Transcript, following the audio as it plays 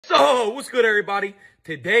So, what's good, everybody?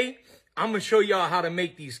 Today, I'm going to show y'all how to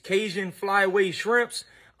make these Cajun Fly shrimps.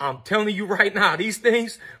 I'm telling you right now, these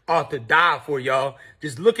things are to die for, y'all.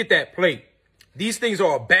 Just look at that plate. These things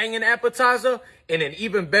are a banging appetizer and an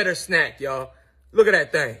even better snack, y'all. Look at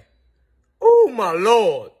that thing. Oh, my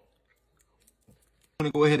Lord. I'm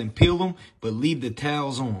going to go ahead and peel them, but leave the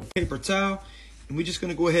towels on. Paper towel, and we're just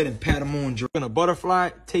going to go ahead and pat them on. You're going to butterfly,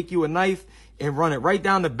 take you a knife, and run it right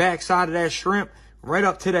down the back side of that shrimp, right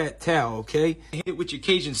up to that towel, okay? Hit it with your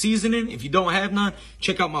Cajun seasoning. If you don't have none,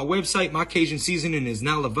 check out my website. My Cajun seasoning is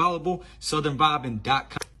now available,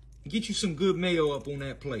 southernvibing.com. Get you some good mayo up on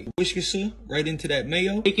that plate. Whisk your suhh right into that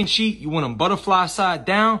mayo. Baking sheet, you want them butterfly side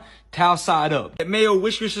down, towel side up. That mayo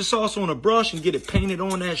whisk your sauce on a brush and get it painted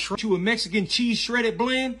on that shrimp. You a Mexican cheese shredded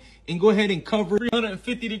blend and go ahead and cover it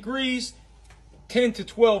 350 degrees, 10 to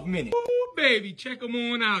 12 minutes. Ooh, baby, check them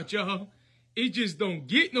on out, y'all. It just don't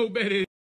get no better.